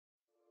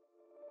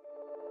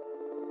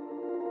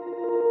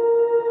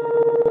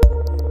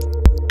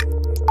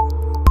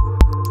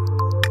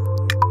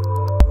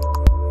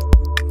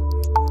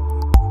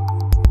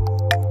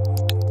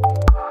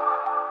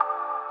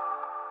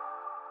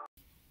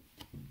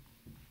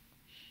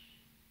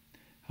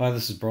Hi,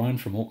 this is Brian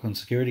from Auckland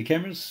Security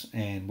Cameras,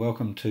 and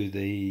welcome to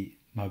the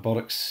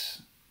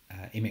Mobotix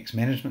MX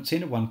Management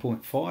Centre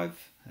 1.5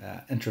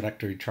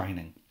 introductory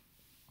training.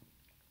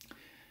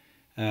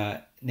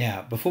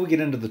 Now, before we get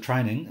into the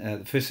training,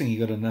 the first thing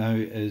you've got to know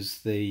is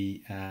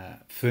the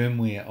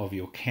firmware of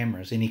your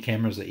cameras. Any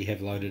cameras that you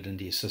have loaded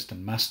into your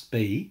system must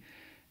be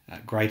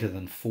greater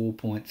than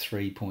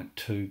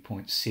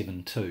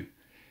 4.3.2.72.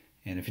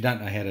 And if you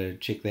don't know how to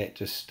check that,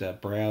 just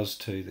browse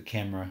to the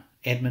camera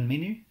admin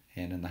menu,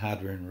 and in the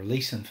hardware and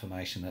release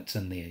information that's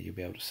in there, you'll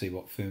be able to see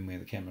what firmware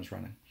the camera's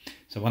running.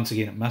 So once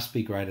again, it must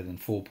be greater than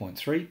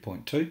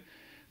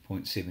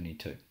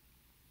 4.3.2.72.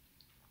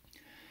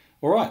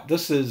 Alright,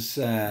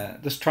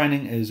 this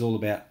training is all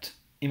about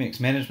MX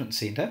Management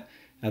Centre.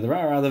 There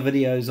are other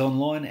videos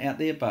online out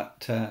there,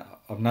 but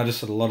I've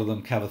noticed that a lot of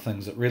them cover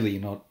things that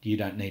really you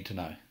don't need to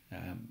know.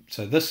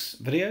 So this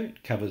video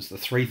covers the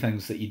three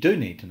things that you do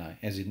need to know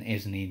as an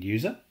end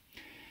user.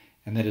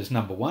 And that is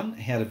number one,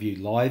 how to view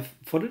live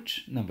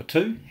footage. Number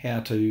two,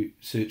 how to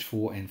search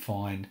for and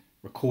find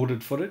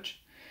recorded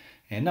footage.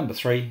 And number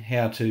three,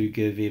 how to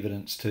give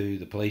evidence to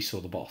the police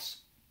or the boss.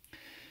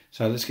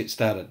 So let's get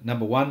started.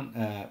 Number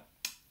one,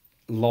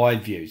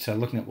 live view. So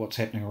looking at what's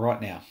happening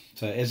right now.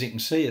 So as you can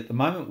see at the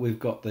moment, we've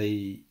got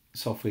the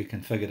software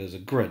configured as a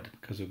grid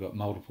because we've got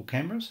multiple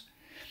cameras.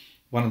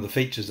 One of the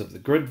features of the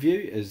grid view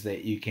is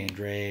that you can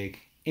drag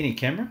any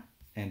camera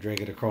and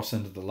drag it across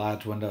into the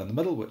large window in the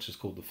middle, which is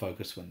called the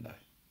focus window.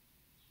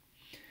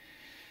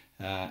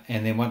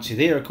 And then once you're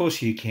there, of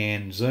course, you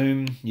can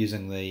zoom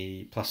using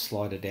the plus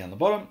slider down the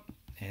bottom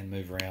and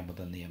move around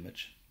within the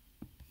image.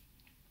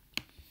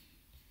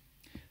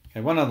 Okay,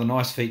 one other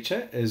nice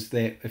feature is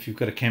that if you've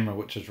got a camera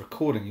which is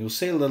recording, you'll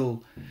see a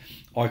little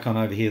icon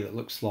over here that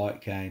looks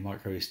like a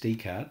micro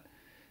SD card.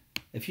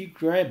 If you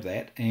grab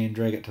that and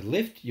drag it to the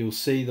left, you'll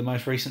see the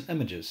most recent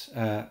images,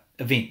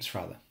 events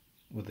rather,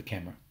 with the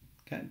camera.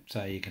 Okay,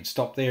 so you can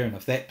stop there, and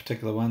if that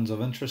particular one's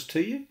of interest to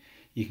you,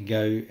 you can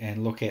go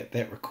and look at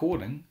that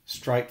recording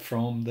straight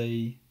from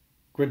the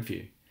grid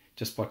view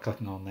just by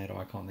clicking on that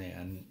icon there,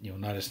 and you'll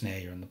notice now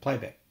you're in the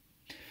playback.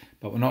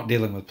 But we're not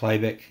dealing with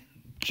playback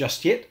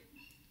just yet,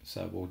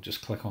 so we'll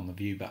just click on the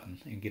view button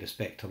and get us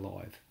back to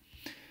live.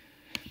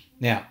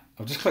 Now,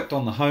 I've just clicked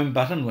on the home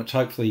button, which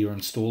hopefully your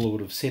installer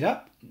would have set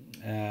up,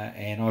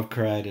 and I've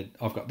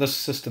got this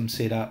system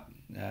set up.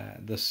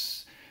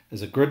 This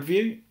is a grid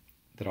view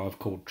that I've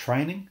called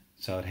training,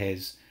 so it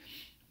has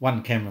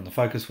one camera in the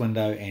focus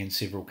window and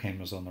several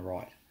cameras on the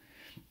right.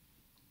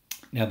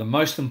 Now, the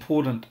most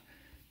important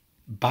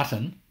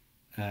button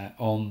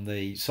on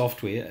the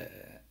software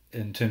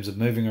in terms of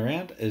moving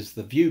around is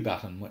the view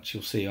button, which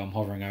you'll see I'm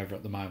hovering over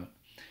at the moment.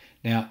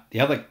 Now, the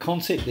other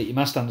concept that you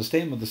must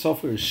understand with the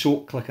software is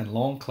short click and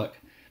long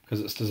click, because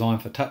it's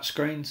designed for touch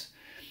screens.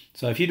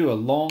 So if you do a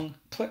long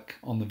click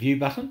on the view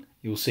button,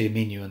 you'll see a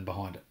menu in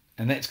behind it,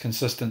 and that's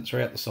consistent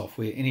throughout the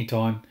software.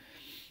 Anytime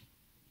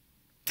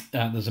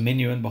there's a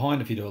menu in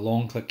behind, if you do a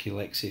long click, you'll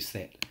access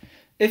that.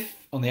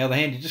 If, on the other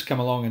hand, you just come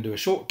along and do a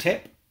short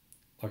tap,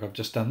 like I've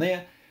just done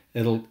there,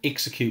 it'll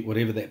execute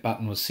whatever that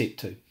button was set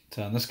to.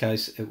 So in this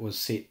case, it was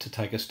set to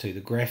take us to the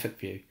graphic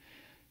view.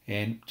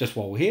 And just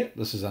while we're here,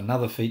 this is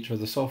another feature of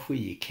the software.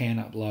 You can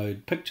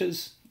upload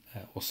pictures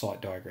or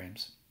site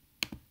diagrams.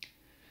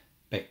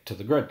 Back to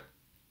the grid.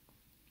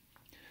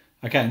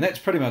 Okay, and that's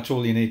pretty much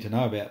all you need to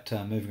know about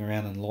moving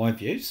around in live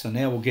view. So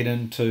now we'll get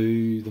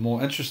into the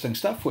more interesting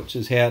stuff, which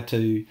is how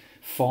to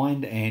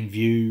find and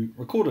view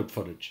recorded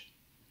footage.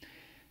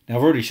 Now,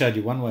 I've already showed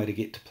you one way to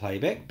get to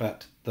playback,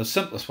 but the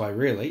simplest way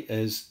really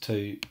is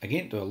to,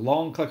 again, do a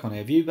long click on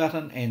our view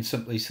button and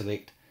simply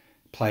select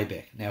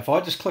playback. Now, if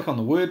I just click on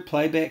the word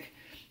playback,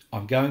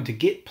 I'm going to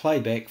get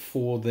playback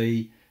for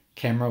the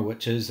camera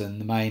which is in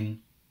the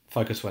main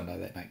focus window.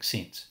 That makes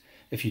sense.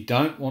 If you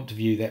don't want to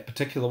view that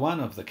particular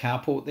one of the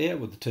carport there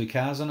with the two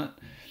cars in it,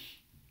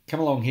 come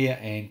along here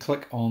and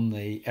click on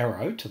the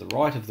arrow to the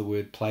right of the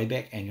word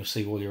playback, and you'll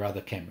see all your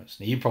other cameras.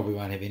 Now, you probably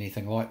won't have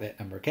anything like that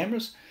number of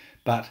cameras,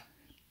 but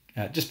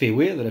just be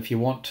aware that if you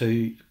want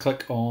to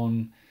click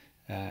on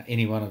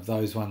any one of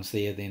those ones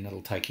there, then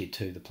it'll take you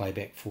to the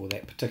playback for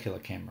that particular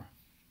camera.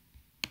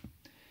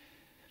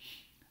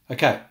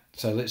 Okay,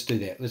 so let's do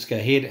that. Let's go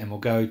ahead and we'll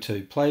go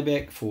to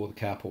playback for the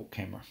carport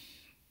camera.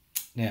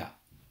 Now,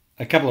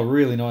 a couple of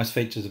really nice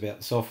features about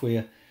the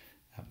software.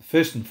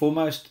 First and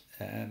foremost,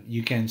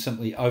 you can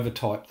simply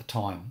overtype the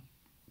time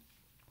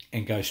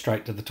and go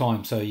straight to the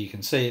time. So you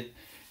can see it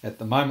at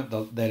the moment,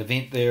 that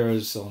event there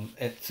is on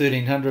at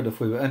 1300. If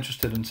we were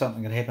interested in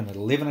something that happened at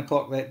 11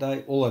 o'clock that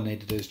day, all I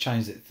need to do is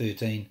change that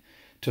 13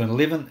 to an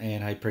 11,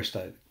 and hey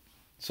presto,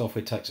 the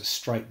software takes us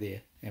straight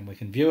there and we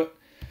can view it.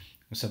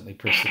 We simply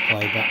press the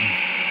play button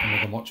and we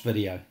can watch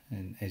video,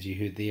 and as you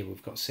heard there,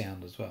 we've got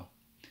sound as well.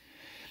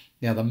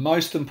 Now, the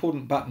most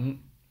important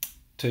button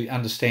to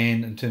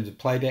understand in terms of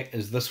playback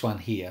is this one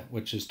here,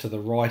 which is to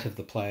the right of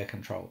the player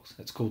controls.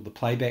 It's called the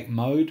playback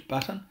mode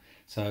button.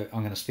 So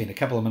I'm going to spend a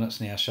couple of minutes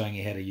now showing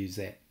you how to use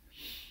that.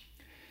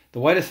 The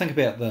way to think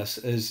about this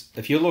is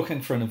if you're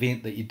looking for an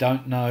event that you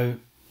don't know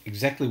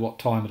exactly what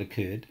time it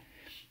occurred,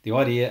 The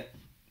idea,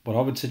 what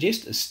I would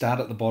suggest, is start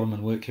at the bottom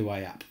and work your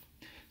way up.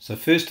 So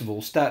first of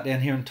all, start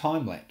down here in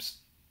time lapse.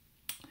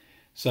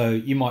 So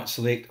you might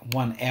select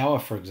 1 hour,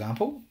 for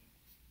example,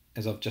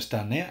 as I've just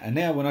done now. And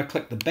now when I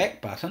click the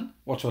back button,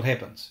 watch what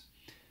happens.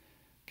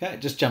 Okay,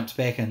 it just jumps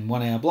back in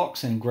 1 hour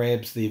blocks and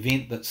grabs the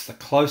event that's the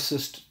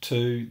closest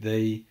to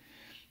the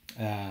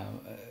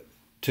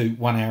to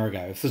 1 hour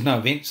ago. If there's no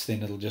events,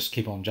 then it'll just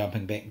keep on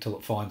jumping back until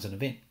it finds an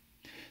event.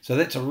 So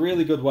that's a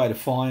really good way to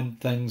find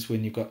things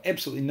when you've got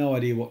absolutely no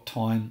idea what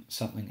time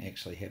something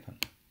actually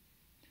happened.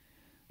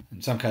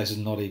 In some cases,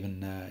 not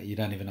even you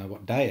don't even know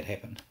what day it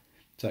happened.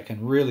 So it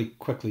can really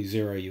quickly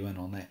zero you in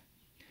on that.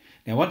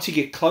 Now, once you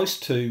get close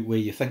to where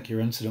you think your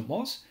incident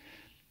was,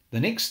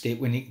 the next step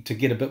to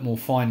get a bit more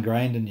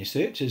fine-grained in your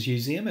search is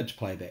use the image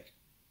playback.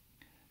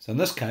 So in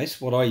this case,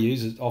 what I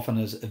use often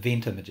is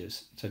event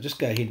images. So just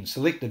go ahead and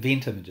select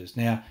event images.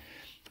 Now,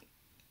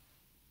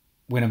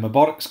 when a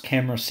Mobotix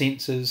camera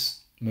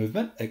senses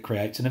movement, it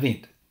creates an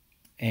event.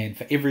 And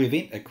for every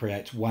event, it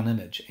creates one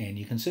image, and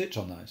you can search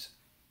on those.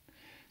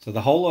 So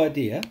the whole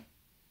idea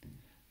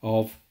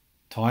of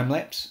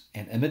time-lapse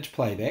and image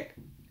playback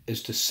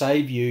is to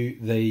save you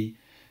the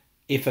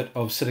effort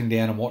of sitting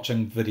down and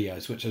watching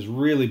videos, which is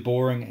really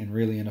boring and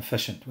really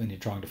inefficient when you're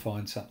trying to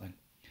find something.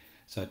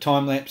 So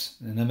time-lapse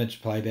and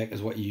image playback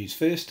is what you use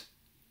first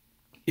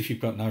if you've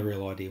got no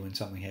real idea when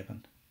something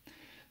happened.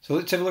 So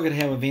let's have a look at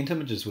how event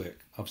images work.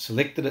 I've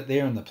selected it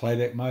there in the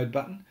playback mode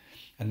button,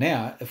 and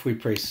now if we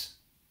press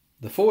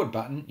the forward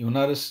button, you'll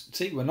notice,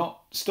 see, we're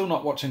still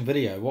not watching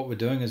video. What we're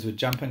doing is we're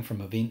jumping from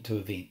event to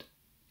event.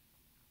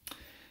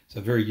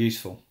 So very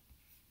useful.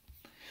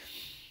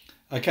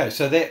 Okay,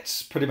 so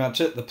that's pretty much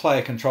it. The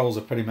player controls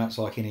are pretty much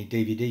like any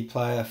DVD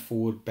player,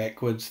 forward,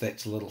 backwards.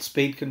 That's a little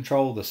speed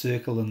control, the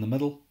circle in the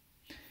middle.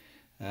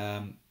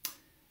 One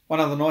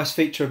other nice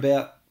feature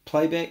about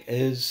playback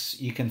is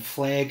you can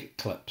flag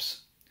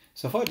clips.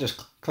 So if I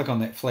just click on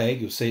that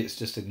flag, you'll see it's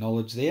just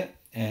acknowledged there.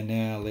 And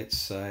now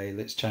let's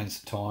change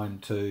the time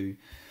to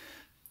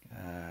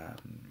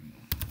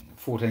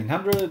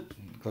 1400.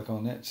 Click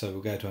on that. So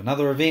we'll go to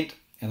another event.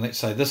 And let's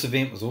say this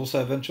event was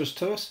also of interest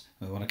to us.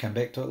 We want to come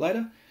back to it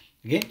later.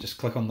 Again, just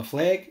click on the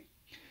flag.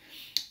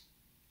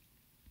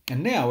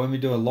 And now when we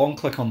do a long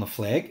click on the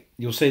flag,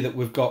 you'll see that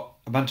we've got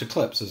a bunch of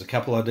clips. There's a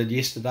couple I did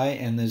yesterday,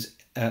 and there's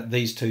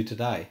these two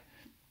today.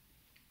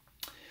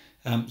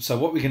 So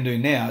what we can do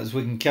now is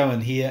we can go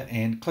in here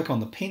and click on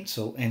the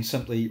pencil and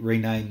simply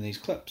rename these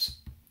clips.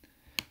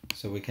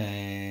 So we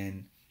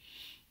can,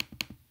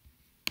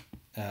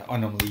 I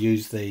normally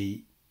use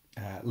the,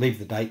 leave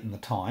the date and the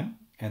time,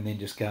 and then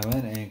just go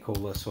in and call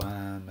this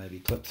one maybe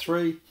clip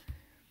 3,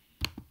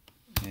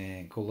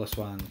 and call this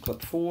one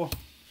clip 4.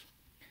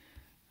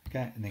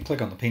 Okay, and then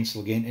click on the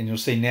pencil again, and you'll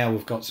see now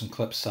we've got some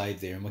clips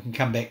saved there, and we can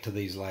come back to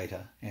these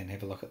later and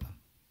have a look at them.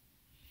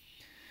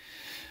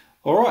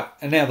 All right,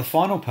 and now the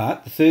final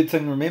part, the third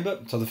thing, remember.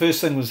 So the first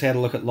thing was how to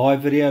look at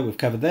live video. We've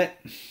covered that.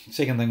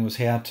 Second thing was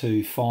how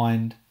to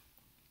find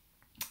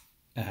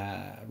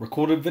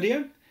recorded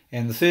video.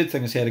 And the third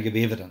thing is how to give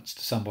evidence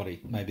to somebody,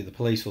 maybe the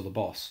police or the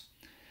boss.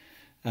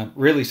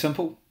 Really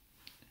simple.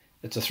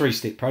 It's a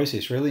 3-step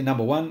process, really.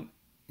 Number 1,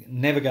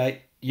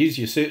 navigate, use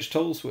your search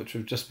tools, which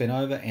we've just been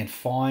over, and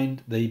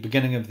find the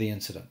beginning of the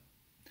incident.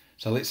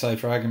 So let's say,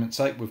 for argument's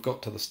sake, we've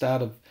got to the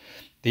start of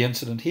the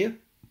incident here.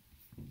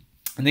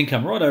 And then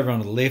come right over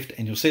onto the left,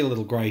 and you'll see a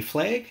little grey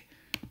flag.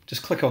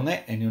 Just click on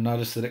that, and you'll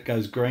notice that it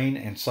goes green,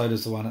 and so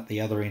does the one at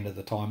the other end of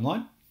the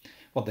timeline.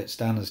 What that's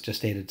done is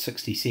just added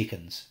 60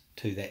 seconds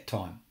to that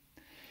time.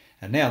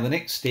 And now the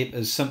next step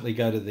is simply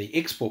go to the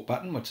export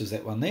button, which is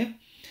that one there,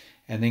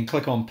 and then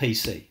click on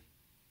PC.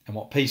 And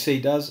what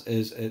PC does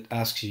is it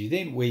asks you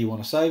then where you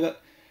want to save it,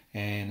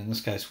 and in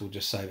this case we'll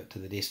just save it to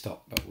the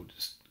desktop, but we'll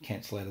just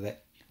cancel out of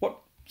that. What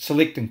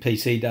selecting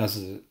PC does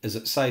is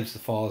it saves the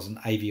file as an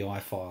AVI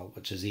file,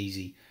 which is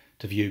easy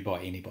to view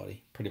by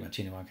anybody. Pretty much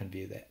anyone can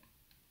view that.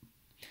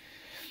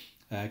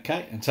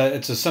 Okay, and so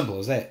it's as simple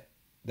as that.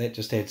 That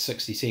just adds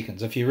 60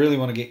 seconds. If you really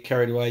want to get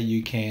carried away,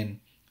 you can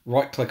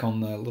right click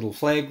on the little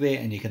flag there,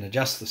 and you can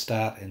adjust the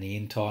start and the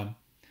end time.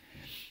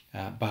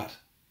 But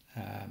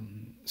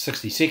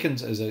 60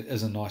 seconds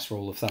is a nice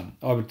rule of thumb.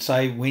 I would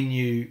say when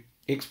you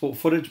export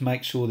footage,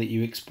 make sure that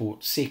you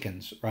export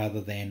seconds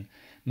rather than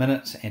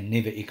minutes, and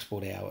never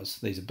export hours.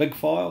 These are big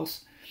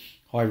files,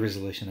 high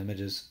resolution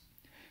images.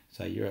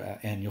 So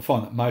you'll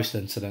find that most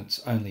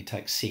incidents only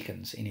take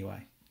seconds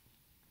anyway.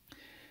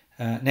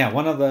 Now,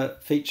 one other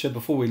feature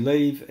before we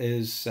leave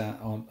is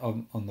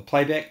on the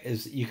playback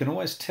is you can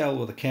always tell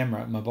with a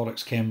camera,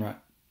 Mobotix camera,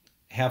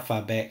 how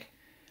far back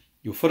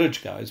your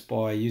footage goes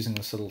by using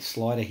this little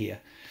slider here.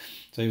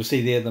 So you'll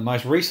see there the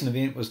most recent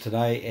event was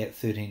today at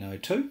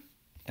 13:02,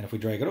 and if we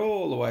drag it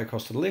all the way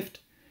across to the left,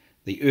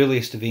 the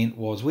earliest event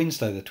was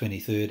Wednesday the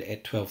 23rd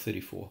at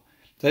 12:34. So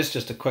that's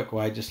just a quick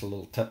way, just a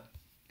little tip.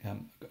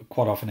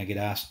 Quite often I get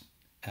asked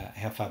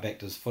how far back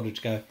does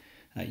footage go.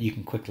 You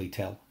can quickly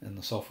tell in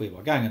the software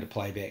by going into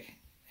playback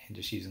and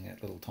just using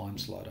that little time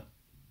slider.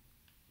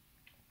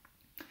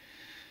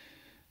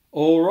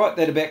 All right,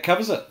 that about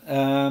covers it.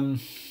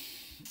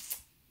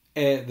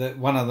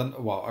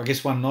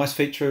 One nice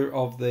feature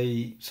of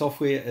the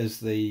software is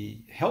the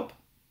help,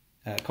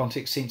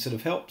 context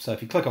sensitive help. So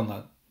if you click on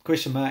the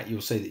question mark,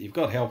 you'll see that you've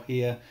got help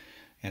here.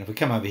 And if we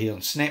come over here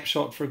on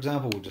snapshot, for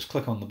example, we'll just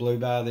click on the blue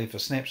bar there for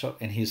snapshot,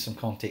 and here's some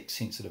context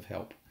sensitive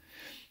help,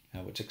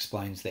 which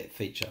explains that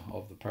feature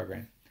of the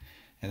program.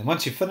 And then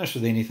once you're finished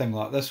with anything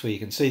like this, where you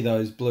can see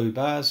those blue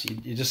bars,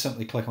 you just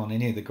simply click on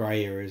any of the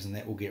grey areas and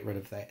that will get rid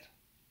of that.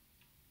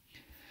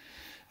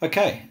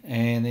 Okay,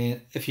 and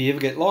then if you ever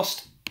get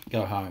lost,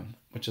 go home,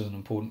 which is an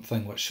important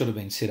thing which should have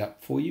been set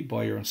up for you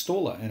by your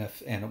installer,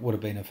 and it would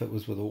have been if it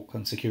was with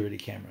Auckland security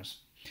cameras.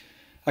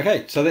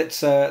 Okay, so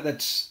that's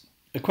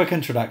a quick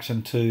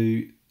introduction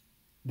to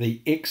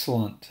the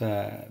excellent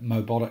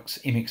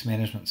Mobotix MX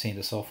Management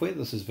Center software.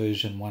 This is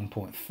version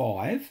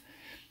 1.5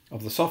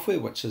 of the software,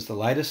 which is the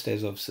latest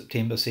as of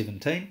September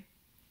 17.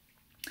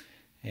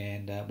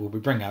 And we'll be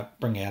bring out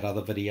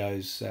other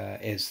videos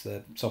as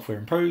the software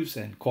improves,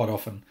 and quite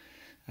often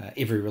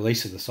every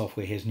release of the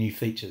software has new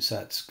features, so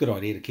it's a good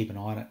idea to keep an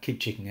eye on it, keep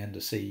checking in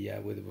to see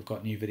whether we've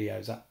got new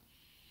videos up.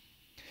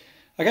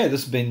 Okay,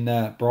 this has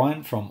been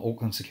Brian from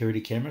Auckland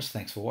Security Cameras.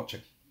 Thanks for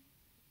watching.